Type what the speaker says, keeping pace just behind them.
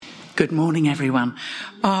Good morning, everyone.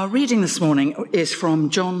 Our reading this morning is from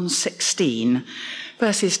John 16,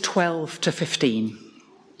 verses 12 to 15.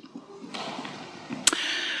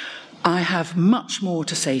 I have much more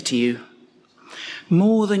to say to you,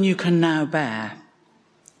 more than you can now bear.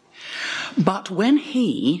 But when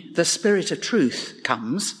he, the Spirit of truth,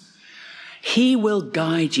 comes, he will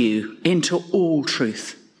guide you into all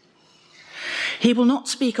truth. He will not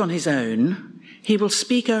speak on his own. He will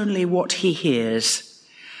speak only what he hears,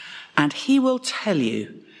 and he will tell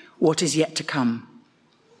you what is yet to come.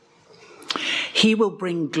 He will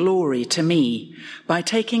bring glory to me by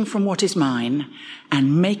taking from what is mine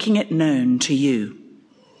and making it known to you.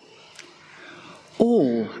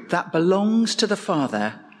 All that belongs to the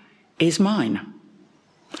Father is mine.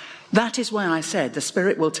 That is why I said the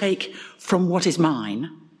Spirit will take from what is mine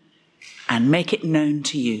and make it known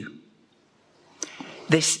to you.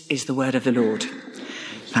 This is the word of the Lord.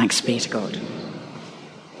 Thanks be to God.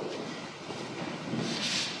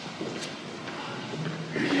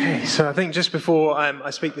 Okay, so I think just before I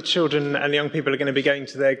speak, the children and the young people are going to be going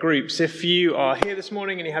to their groups. If you are here this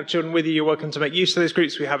morning and you have children with you, you're welcome to make use of those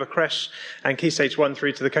groups. We have a creche and Key Stage 1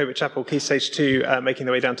 through to the Covert Chapel, Key Stage 2 making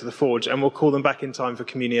their way down to the Forge, and we'll call them back in time for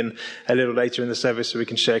communion a little later in the service so we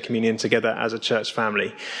can share communion together as a church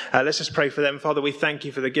family. Let's just pray for them. Father, we thank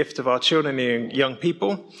you for the gift of our children and young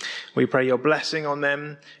people. We pray your blessing on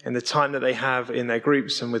them in the time that they have in their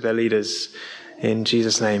groups and with their leaders. In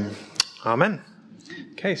Jesus' name, amen.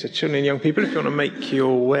 Okay, so children and young people, if you want to make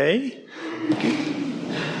your way.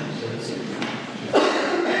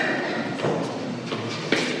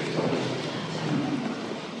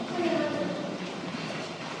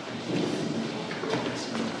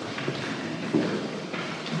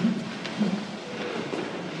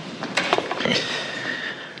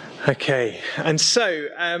 Okay, and so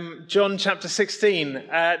John chapter 16,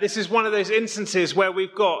 this is one of those instances where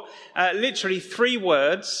we've got literally three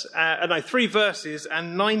verses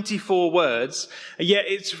and 94 words, yet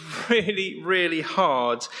it's really, really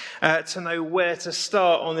hard to know where to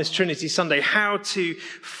start on this Trinity Sunday, how to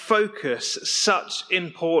focus such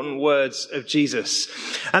important words of Jesus.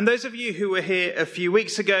 And those of you who were here a few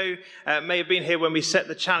weeks ago may have been here when we set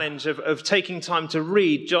the challenge of taking time to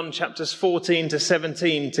read John chapters 14 to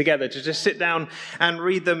 17 together, to just sit down and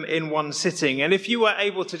read them in one sitting. And if you were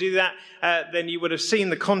able to do that, then you would have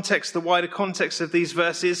seen the context, the wider context of these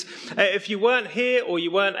verses. If you weren't here or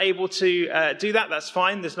you weren't able to do that, that's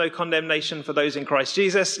fine. There's no condemnation for those in Christ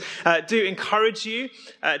Jesus. Do encourage you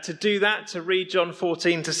to do that, to read John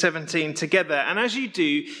 14 to 17 together. And as you do,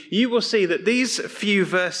 you will see that these few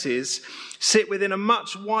verses sit within a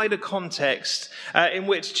much wider context in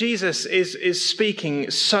which Jesus is speaking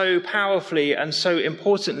so powerfully and so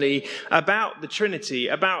importantly about the Trinity,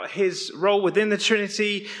 about his role within the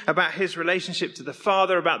Trinity, about his relationship to the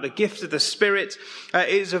Father, about the gift of the Spirit. It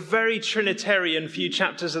is a very Trinitarian few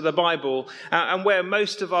chapters of the Bible, and where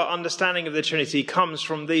most of our understanding of the Trinity comes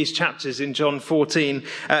from these chapters in John 14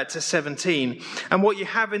 to 17. And what you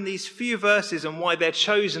have in these few verses and why they're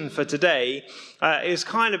chosen for today is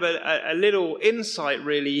kind of a little insight,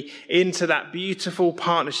 really, into that beautiful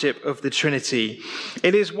partnership of the Trinity.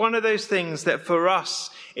 It is one of those things that for us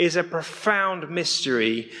is a profound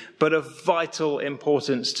mystery, but of vital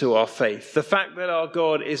importance to our faith. The fact that our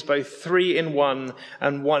God is both three in one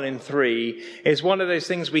and one in three is one of those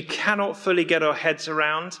things we cannot fully get our heads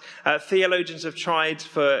around. Theologians have tried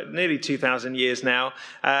for nearly 2,000 years now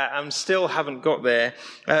and still haven't got there.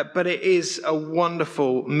 But it is a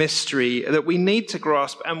wonderful mystery that we need to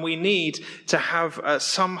grasp and we need to have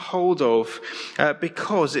some hold of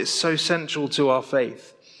because it's so central to our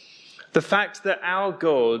faith. The fact that our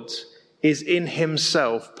God is in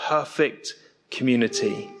himself perfect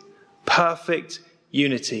community, perfect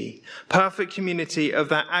unity, perfect community of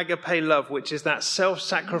that agape love, which is that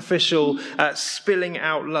self-sacrificial spilling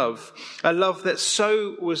out love, a love that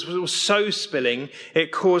was so spilling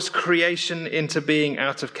it caused creation into being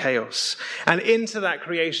out of chaos. And into that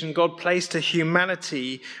creation God placed a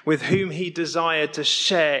humanity with whom he desired to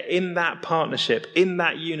share in that partnership, in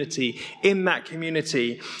that unity, in that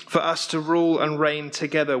community, for us to rule and reign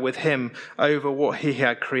together with him over what he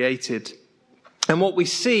had created. And what we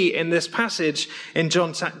see in this passage in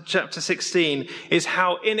John chapter 16 is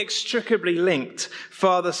how inextricably linked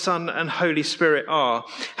Father, Son, and Holy Spirit are.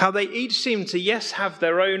 How they each seem to, yes, have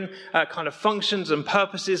their own kind of functions and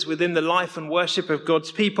purposes within the life and worship of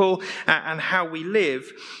God's people and how we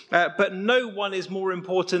live. But no one is more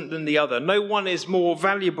important than the other. No one is more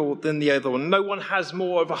valuable than the other one. No one has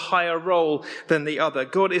more of a higher role than the other.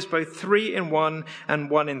 God is both three in one and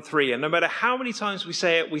one in three. And no matter how many times we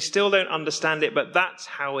say it, we still don't understand it, but that's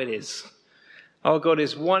how it is. Our God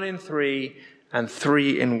is 1 in 3 and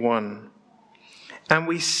 3 in 1. And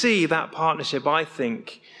we see that partnership, I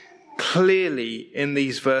think, clearly in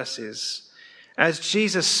these verses, as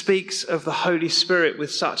Jesus speaks of the Holy Spirit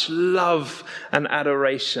with such love and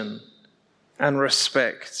adoration and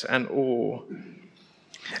respect and awe,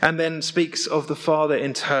 and then speaks of the Father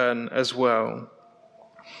in turn as well.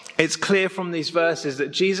 It's clear from these verses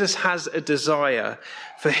that Jesus has a desire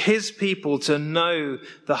for his people to know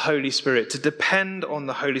the Holy Spirit, to depend on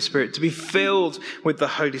the Holy Spirit, to be filled with the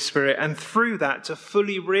Holy Spirit, and through that to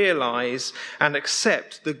fully realize and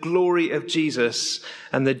accept the glory of Jesus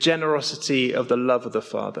and the generosity of the love of the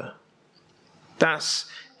Father. That's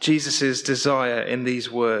Jesus' desire in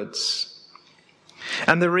these words.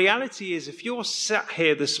 And the reality is, if you're sat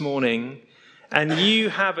here this morning and you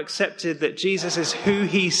have accepted that Jesus is who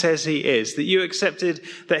he says he is, that you accepted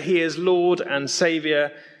that he is Lord and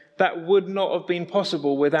Saviour, that would not have been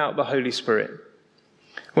possible without the Holy Spirit.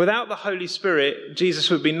 Without the Holy Spirit, Jesus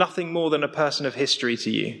would be nothing more than a person of history to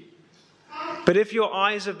you. But if your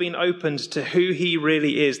eyes have been opened to who he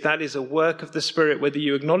really is, that is a work of the Spirit, whether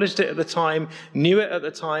you acknowledged it at the time, knew it at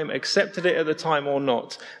the time, accepted it at the time or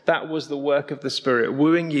not. That was the work of the Spirit,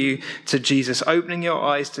 wooing you to Jesus, opening your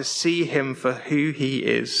eyes to see him for who he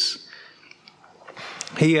is.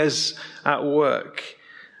 He is at work.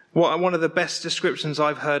 One of the best descriptions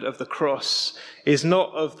I've heard of the cross is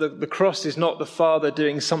not of the cross is not the Father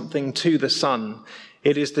doing something to the Son.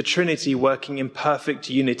 It is the Trinity working in perfect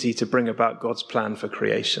unity to bring about God's plan for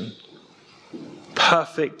creation.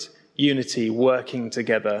 Perfect unity working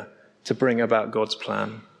together to bring about God's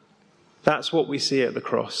plan. That's what we see at the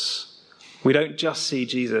cross. We don't just see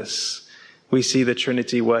Jesus. We see the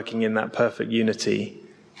Trinity working in that perfect unity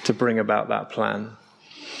to bring about that plan.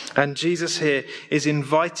 And Jesus here is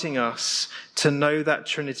inviting us to know that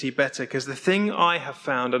Trinity better, because the thing I have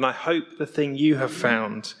found, and I hope the thing you have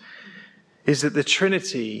found, is that the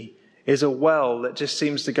Trinity is a well that just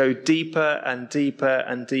seems to go deeper and deeper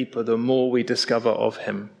and deeper the more we discover of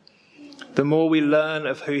him. The more we learn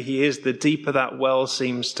of who he is, the deeper that well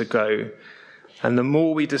seems to go. And the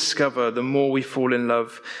more we discover, the more we fall in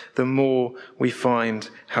love, the more we find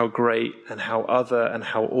how great and how other and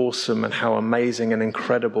how awesome and how amazing and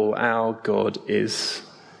incredible our God is.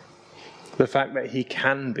 The fact that he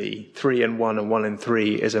can be 3 in 1 and 1 in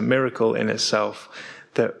 3 is a miracle in itself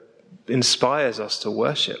that inspires us to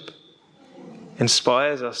worship,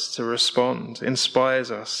 inspires us to respond, inspires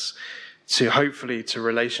us to hopefully to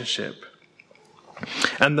relationship.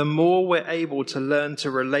 And the more we're able to learn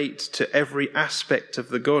to relate to every aspect of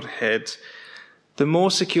the Godhead, the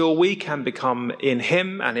more secure we can become in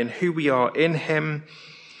him and in who we are in him.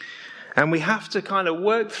 And we have to kind of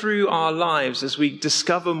work through our lives as we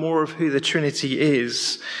discover more of who the Trinity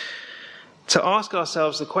is, to ask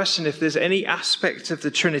ourselves the question if there's any aspect of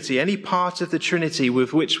the Trinity, any part of the Trinity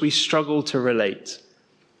with which we struggle to relate.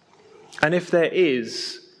 And if there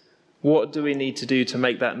is, what do we need to do to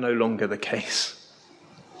make that no longer the case?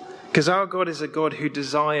 Because our God is a God who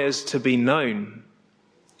desires to be known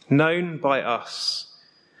by us.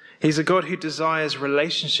 He's a God who desires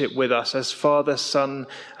relationship with us as Father, Son,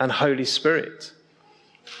 and Holy Spirit.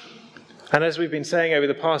 And as we've been saying over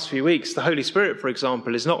the past few weeks, the Holy Spirit, for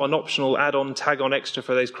example, is not an optional add-on, tag-on extra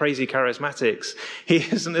for those crazy charismatics. He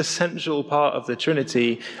is an essential part of the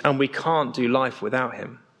Trinity, and we can't do life without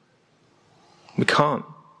him. We can't,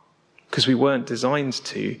 because we weren't designed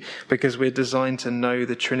to, because we're designed to know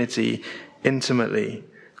the Trinity intimately,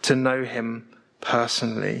 to know him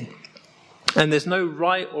personally. And there's no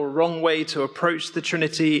right or wrong way to approach the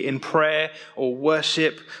Trinity in prayer or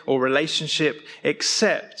worship or relationship,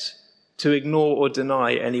 except to ignore or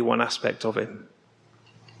deny any one aspect of him.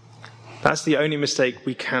 That's the only mistake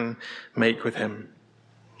we can make with him.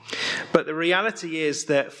 But the reality is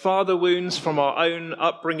that father wounds from our own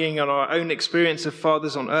upbringing and our own experience of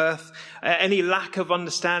fathers on earth, any lack of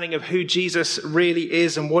understanding of who Jesus really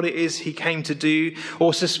is and what it is he came to do,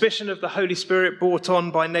 or suspicion of the Holy Spirit brought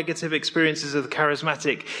on by negative experiences of the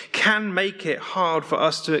charismatic, can make it hard for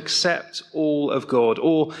us to accept all of God,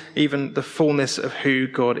 or even the fullness of who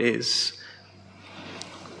God is.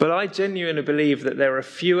 But I genuinely believe that there are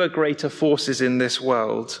fewer greater forces in this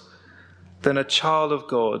world than a child of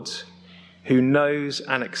God who knows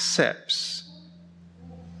and accepts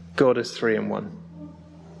God as 3 in 1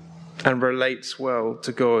 and relates well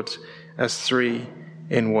to God as 3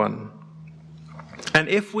 in 1. And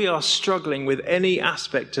if we are struggling with any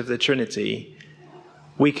aspect of the Trinity,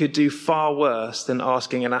 we could do far worse than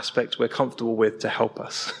asking an aspect we're comfortable with to help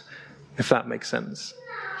us, if that makes sense.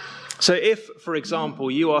 So if, for example,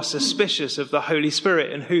 you are suspicious of the Holy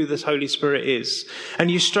Spirit and who this Holy Spirit is, and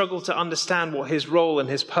you struggle to understand what his role and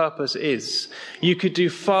his purpose is, you could do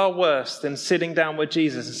far worse than sitting down with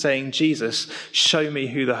Jesus and saying, Jesus, show me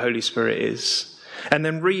who the Holy Spirit is. And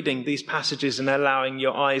then reading these passages and allowing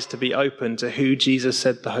your eyes to be open to who Jesus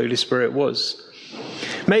said the Holy Spirit was.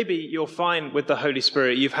 Maybe you're fine with the Holy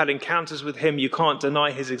Spirit. You've had encounters with him. You can't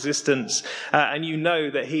deny his existence. And you know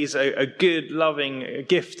that he's a good, loving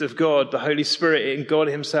gift of God, the Holy Spirit in God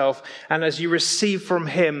himself. And as you receive from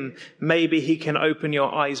him, maybe he can open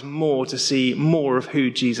your eyes more to see more of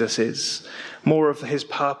who Jesus is, more of his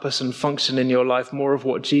purpose and function in your life, more of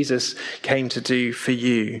what Jesus came to do for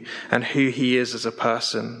you and who he is as a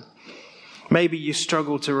person. Maybe you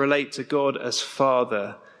struggle to relate to God as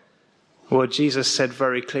Father. Well, Jesus said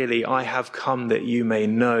very clearly, I have come that you may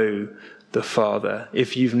know the Father.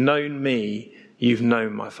 If you've known me, you've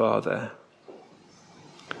known my Father.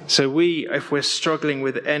 So if we're struggling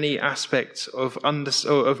with any aspect of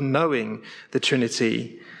knowing the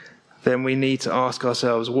Trinity, then we need to ask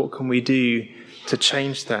ourselves, what can we do to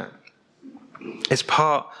change that? It's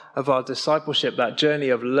part of our discipleship, that journey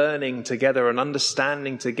of learning together and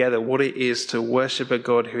understanding together what it is to worship a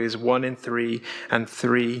God who is 1 in 3 and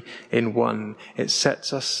 3 in 1. It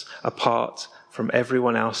sets us apart from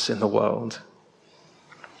everyone else in the world.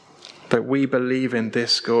 That we believe in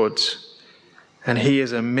this God, and he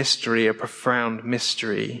is a mystery, a profound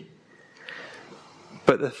mystery.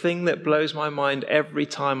 But the thing that blows my mind every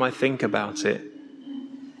time I think about it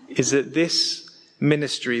is that this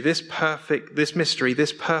ministry, this mystery,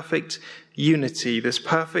 this perfect unity, this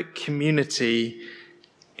perfect community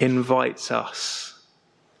invites us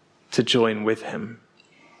to join with him.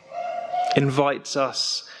 Invites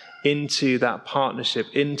us into that partnership,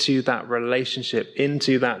 into that relationship,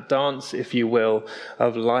 into that dance, if you will,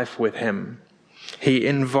 of life with him. He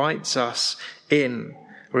invites us in.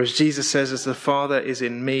 Whereas Jesus says, as the Father is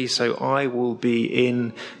in me, so I will be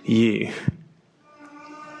in you.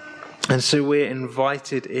 And so we're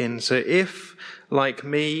invited in. So if, like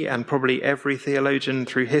me and probably every theologian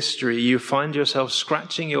through history, you find yourself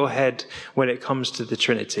scratching your head when it comes to the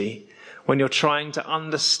Trinity, when you're trying to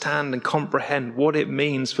understand and comprehend what it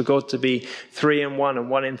means for God to be 3 in 1 and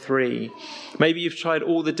 1 in 3. Maybe you've tried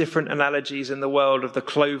all the different analogies in the world of the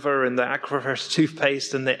clover and the Aquafresh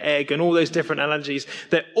toothpaste and the egg and all those different analogies.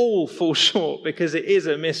 They all fall short because it is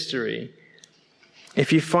a mystery.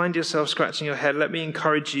 If you find yourself scratching your head, let me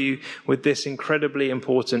encourage you with this incredibly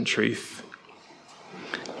important truth.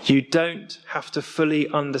 You don't have to fully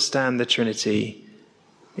understand the Trinity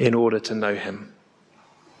in order to know him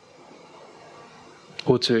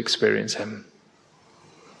or to experience him.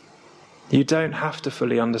 You don't have to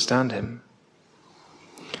fully understand him.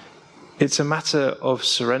 It's a matter of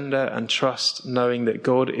surrender and trust, knowing that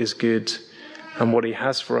God is good and what he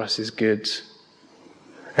has for us is good.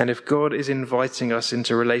 And if God is inviting us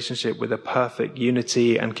into relationship with a perfect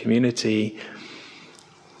unity and community,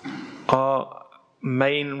 our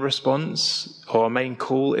main response, or our main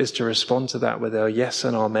call, is to respond to that with our yes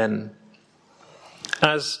and amen.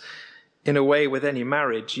 As in a way with any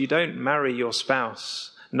marriage, you don't marry your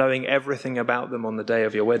spouse knowing everything about them on the day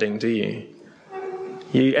of your wedding, do you?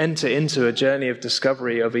 You enter into a journey of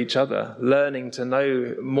discovery of each other, learning to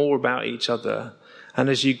know more about each other. And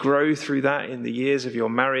as you grow through that in the years of your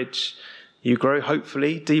marriage, you grow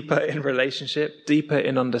hopefully deeper in relationship, deeper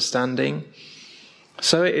in understanding.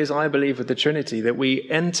 So it is, I believe, with the Trinity, that we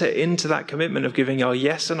enter into that commitment of giving our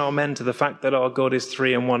yes and amen to the fact that our God is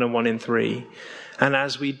 3 in 1 and 1 in 3. And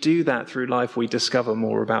as we do that through life, we discover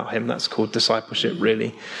more about him. That's called discipleship,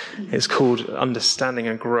 really. It's called understanding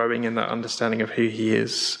and growing in that understanding of who he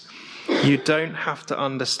is. You don't have to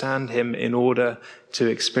understand him in order to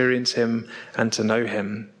experience him and to know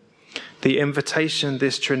him. The invitation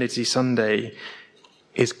this Trinity Sunday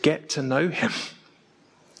is get to know him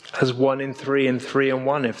as 1 in 3 and 3 in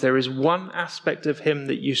 1. If there is one aspect of him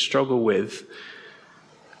that you struggle with,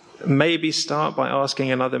 maybe start by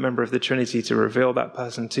asking another member of the Trinity to reveal that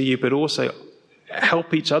person to you, but also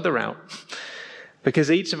help each other out.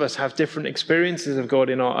 Because each of us have different experiences of God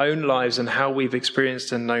in our own lives and how we've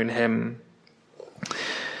experienced and known him.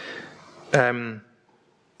 I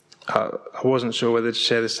wasn't sure whether to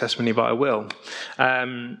share this testimony, but I will.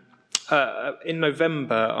 In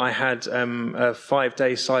November, I had a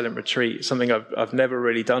 5-day silent retreat, something I've never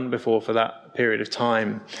really done before for that period of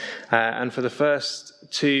time. And for the first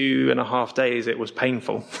 2.5 days, it was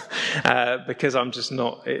painful because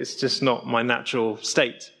it's just not my natural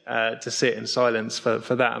state to sit in silence for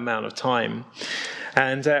that amount of time.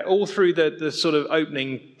 And all through the sort of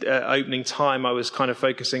opening time, I was kind of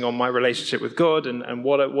focusing on my relationship with God and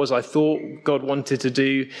what it was I thought God wanted to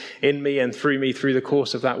do in me and through me through the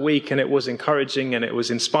course of that week. And it was encouraging and it was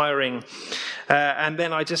inspiring. And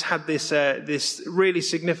then I just had this really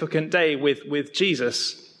significant day with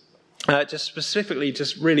Jesus. Just specifically,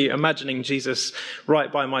 just really imagining Jesus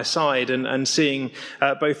right by my side and seeing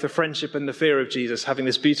both the friendship and the fear of Jesus, having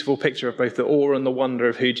this beautiful picture of both the awe and the wonder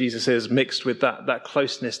of who Jesus is mixed with that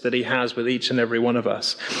closeness that he has with each and every one of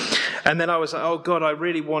us. And then I was like, oh God, I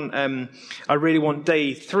really want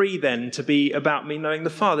day 3 then to be about me knowing the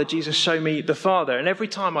Father. Jesus, show me the Father. And every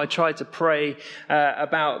time I tried to pray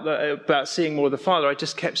about seeing more of the Father, I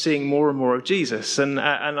just kept seeing more and more of Jesus. And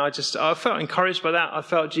I felt encouraged by that. I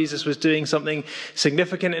felt Jesus was doing something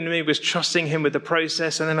significant in me, was trusting him with the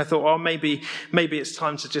process. And then I thought, oh, maybe it's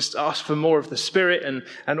time to just ask for more of the Spirit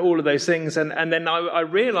and all of those things. And then I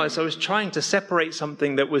realized I was trying to separate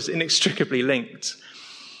something that was inextricably linked.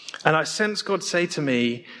 And I sensed God say to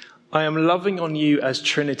me, I am loving on you as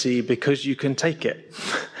Trinity because you can take it.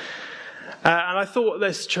 And I thought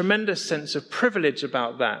there's a tremendous sense of privilege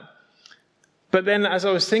about that. But then as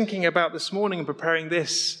I was thinking about this morning and preparing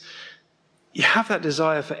this, you have that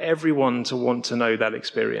desire for everyone to want to know that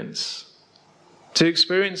experience. To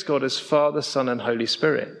experience God as Father, Son, and Holy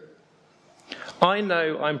Spirit. I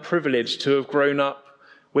know I'm privileged to have grown up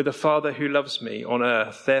with a Father who loves me on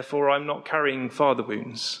earth. Therefore, I'm not carrying father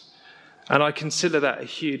wounds. And I consider that a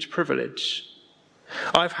huge privilege.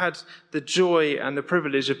 I've had the joy and the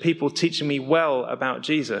privilege of people teaching me well about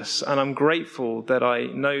Jesus. And I'm grateful that I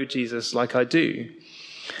know Jesus like I do.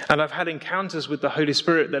 And I've had encounters with the Holy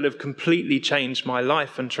Spirit that have completely changed my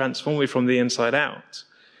life and transformed me from the inside out.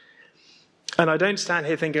 And I don't stand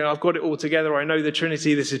here thinking, I've got it all together, I know the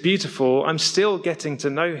Trinity, this is beautiful. I'm still getting to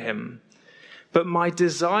know him. But my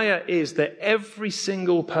desire is that every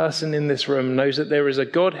single person in this room knows that there is a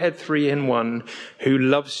Godhead 3 in 1 who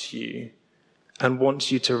loves you and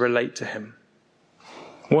wants you to relate to him.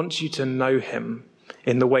 Wants you to know him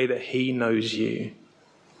in the way that he knows you.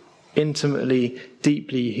 Intimately,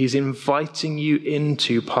 deeply, he's inviting you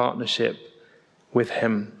into partnership with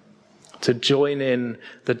him, to join in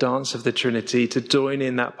the dance of the Trinity, to join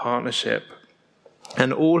in that partnership.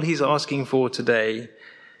 And all he's asking for today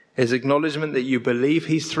is acknowledgement that you believe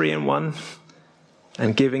he's 3 in 1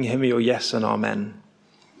 and giving him your yes and amen.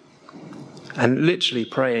 And literally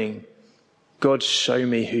praying, God, show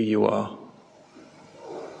me who you are.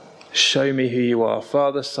 Show me who you are.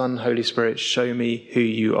 Father, Son, Holy Spirit, show me who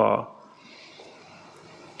you are.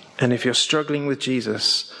 And if you're struggling with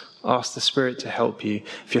Jesus, ask the Spirit to help you.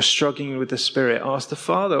 If you're struggling with the Spirit, ask the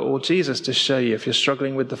Father or Jesus to show you. If you're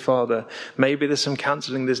struggling with the Father, maybe there's some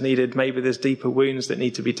counseling that's needed. Maybe there's deeper wounds that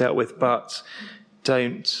need to be dealt with. But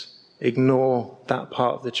don't ignore that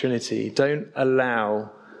part of the Trinity. Don't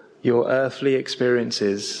allow your earthly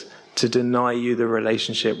experiences to deny you the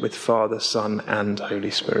relationship with Father, Son, and Holy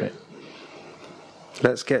Spirit.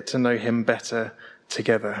 Let's get to know him better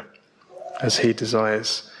together as he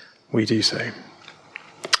desires we do so.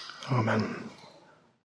 Amen.